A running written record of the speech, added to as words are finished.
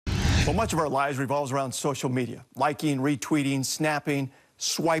Well, much of our lives revolves around social media. Liking, retweeting, snapping,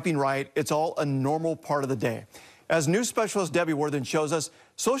 swiping right. It's all a normal part of the day. As news specialist Debbie Worthen shows us,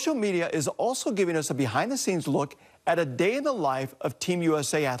 social media is also giving us a behind-the-scenes look at a day in the life of Team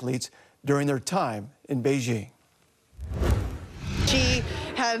USA athletes during their time in Beijing. She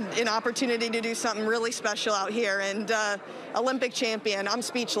had an opportunity to do something really special out here, and Olympic champion. I'm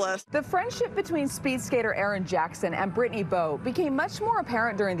speechless. The friendship between speed skater Erin Jackson and Brittany Bowe became much more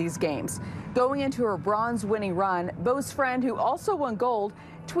apparent during these games. Going into her bronze-winning run, Bowe's friend, who also won gold,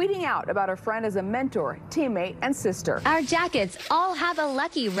 tweeting out about her friend as a mentor, teammate, and sister. Our jackets all have a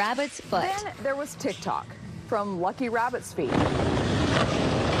Lucky Rabbit's foot. Then there was TikTok, from Lucky Rabbit's feet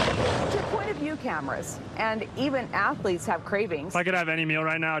to point-of-view cameras, and even athletes have cravings. If I could have any meal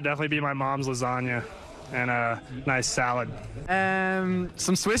right now, it'd definitely be my mom's lasagna and a nice salad.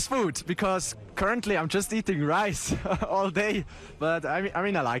 Some Swiss food, because currently I'm just eating rice all day, but I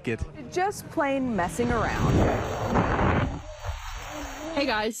mean I like it. Just plain messing around. Hey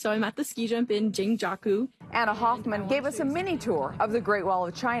guys, so I'm at the ski jump in Jingjiakou. Anna Hoffman gave us a mini tour of the Great Wall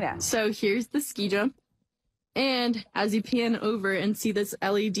of China. So here's the ski jump. And as you pan over and see this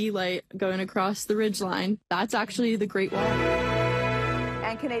LED light going across the ridge line, that's actually the Great Wall.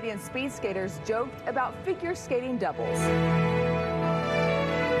 And Canadian speed skaters joked about figure skating doubles.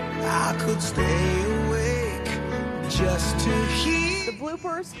 I could stay awake just to hear The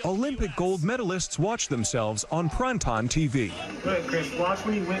bloopers. Olympic gold medalists watch themselves on primetime TV. Look, Chris, watch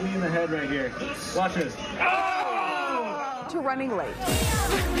when you whip me in the head right here. Watch this. To running late.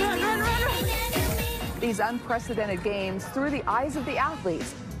 These unprecedented games through the eyes of the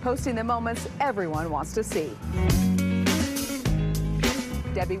athletes, posting the moments everyone wants to see.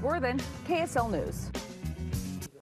 Debbie Worthen, KSL News.